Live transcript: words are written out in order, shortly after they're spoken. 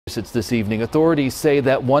This evening, authorities say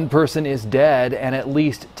that one person is dead and at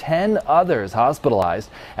least 10 others hospitalized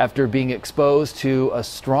after being exposed to a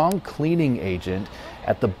strong cleaning agent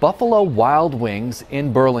at the Buffalo Wild Wings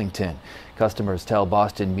in Burlington. Customers tell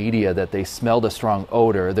Boston media that they smelled a strong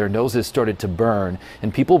odor, their noses started to burn,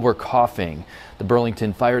 and people were coughing. The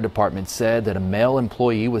Burlington Fire Department said that a male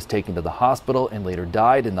employee was taken to the hospital and later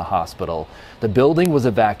died in the hospital. The building was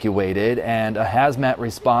evacuated and a hazmat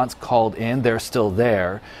response called in. They're still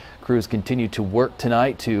there. Crews continue to work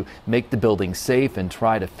tonight to make the building safe and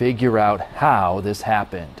try to figure out how this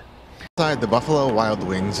happened. Inside the Buffalo Wild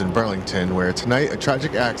Wings in Burlington, where tonight a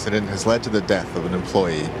tragic accident has led to the death of an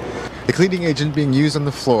employee. The cleaning agent being used on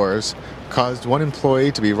the floors caused one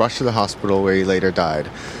employee to be rushed to the hospital where he later died.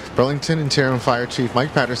 Burlington Interim Fire Chief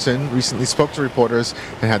Mike Patterson recently spoke to reporters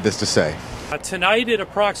and had this to say. Tonight at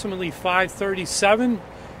approximately 5:37,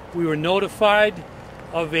 we were notified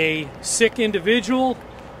of a sick individual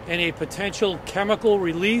and a potential chemical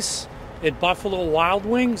release at Buffalo Wild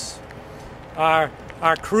Wings. Our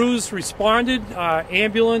crews responded,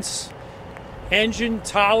 ambulance, engine,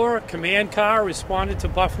 tower, command car responded to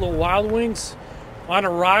Buffalo Wild Wings. On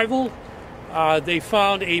arrival, they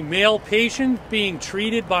found a male patient being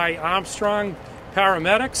treated by Armstrong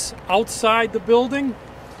paramedics outside the building.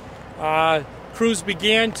 Crews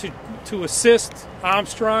began to assist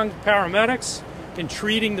Armstrong paramedics in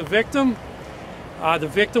treating the victim. The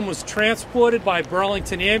victim was transported by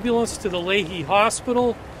Burlington ambulance to the Lahey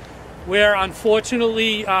Hospital, where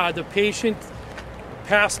unfortunately the patient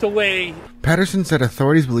passed away. Patterson said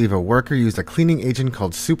authorities believe a worker used a cleaning agent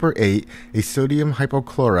called Super 8, a sodium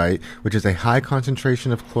hypochlorite, which is a high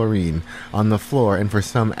concentration of chlorine, on the floor and for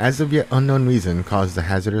some as of yet unknown reason caused the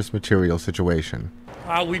hazardous material situation.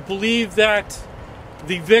 We believe that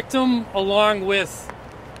the victim, along with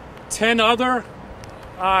 10 other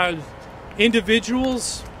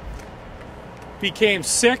individuals, became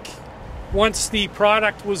sick once the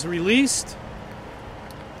product was released.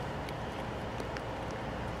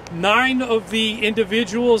 9 of the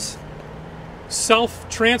individuals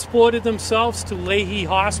self-transported themselves to Lahey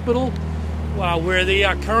Hospital, where they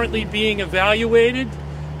are currently being evaluated.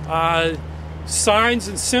 Signs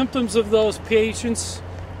and symptoms of those patients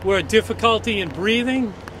were difficulty in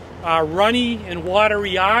breathing, runny and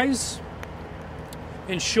watery eyes,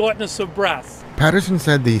 and shortness of breath. Patterson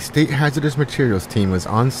said the State Hazardous Materials team was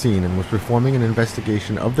on scene and was performing an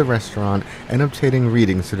investigation of the restaurant and obtaining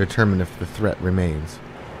readings to determine if the threat remains.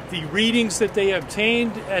 The readings that they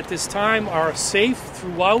obtained at this time are safe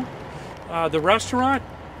throughout the restaurant.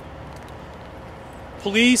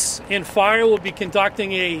 Police and fire will be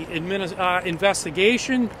conducting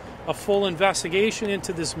investigation, a full investigation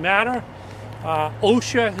into this matter.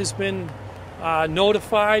 OSHA has been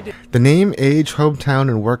notified. The name, age, hometown,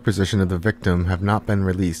 and work position of the victim have not been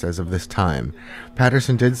released as of this time.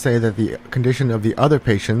 Patterson did say that the condition of the other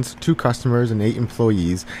patients, 2 customers and 8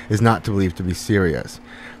 employees, is not believed to be serious.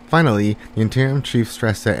 Finally, the interim chief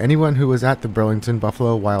stressed that anyone who was at the Burlington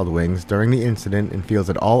Buffalo Wild Wings during the incident and feels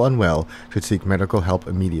at all unwell should seek medical help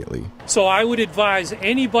immediately. So I would advise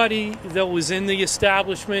anybody that was in the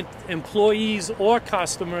establishment, employees or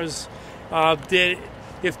customers, that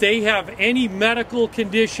if they have any medical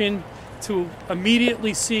condition, to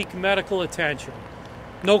immediately seek medical attention.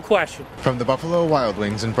 No question. From the Buffalo Wild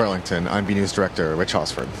Wings in Burlington, I'm B News Director Rich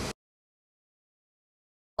Hosford.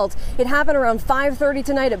 It happened around 5:30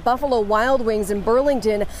 tonight at Buffalo Wild Wings in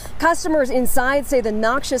Burlington. Customers inside say the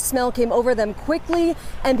noxious smell came over them quickly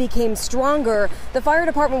and became stronger. The fire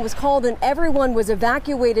department was called and everyone was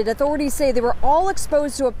evacuated. Authorities say they were all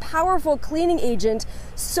exposed to a powerful cleaning agent,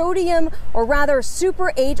 sodium, or rather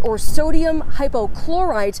Super 8 or sodium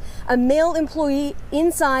hypochlorite. A male employee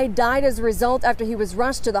inside died as a result after he was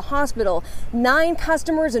rushed to the hospital. 9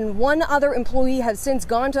 customers and 1 other employee have since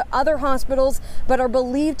gone to other hospitals but are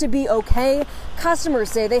believed to be okay. Customers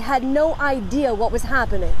say they had no idea what was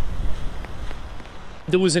happening.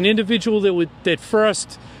 There was an individual that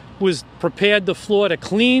first was prepared the floor to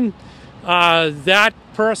clean. That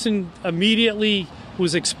person immediately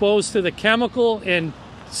was exposed to the chemical and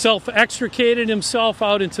self-extricated himself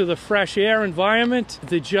out into the fresh air environment.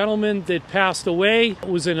 The gentleman that passed away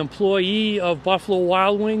was an employee of Buffalo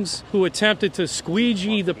Wild Wings who attempted to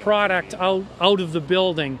squeegee the product out of the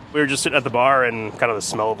building. We were just sitting at the bar and kind of the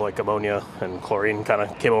smell of like ammonia and chlorine kind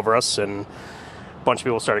of came over us, and a bunch of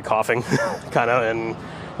people started coughing kind of, and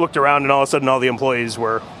looked around, and all of a sudden all the employees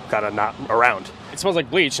were kind of not around. It smells like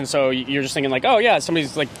bleach, and so you're just thinking like, oh yeah,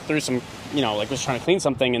 somebody's like threw some, like was trying to clean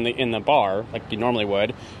something in the bar like you normally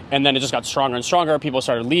would, and then it just got stronger and stronger. People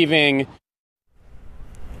started leaving.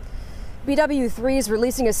 BW3 is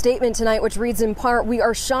releasing a statement tonight which reads in part, "We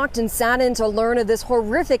are shocked and saddened to learn of this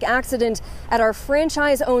horrific accident at our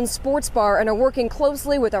franchise-owned sports bar and are working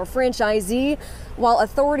closely with our franchisee while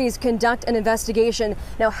authorities conduct an investigation."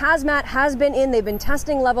 Now, hazmat has been in. They've been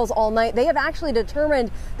testing levels all night. They have actually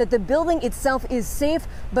determined that the building itself is safe,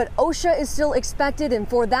 but OSHA is still expected. And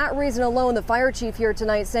for that reason alone, the fire chief here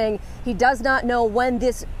tonight saying he does not know when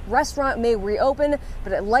this restaurant may reopen,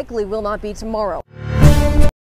 but it likely will not be tomorrow.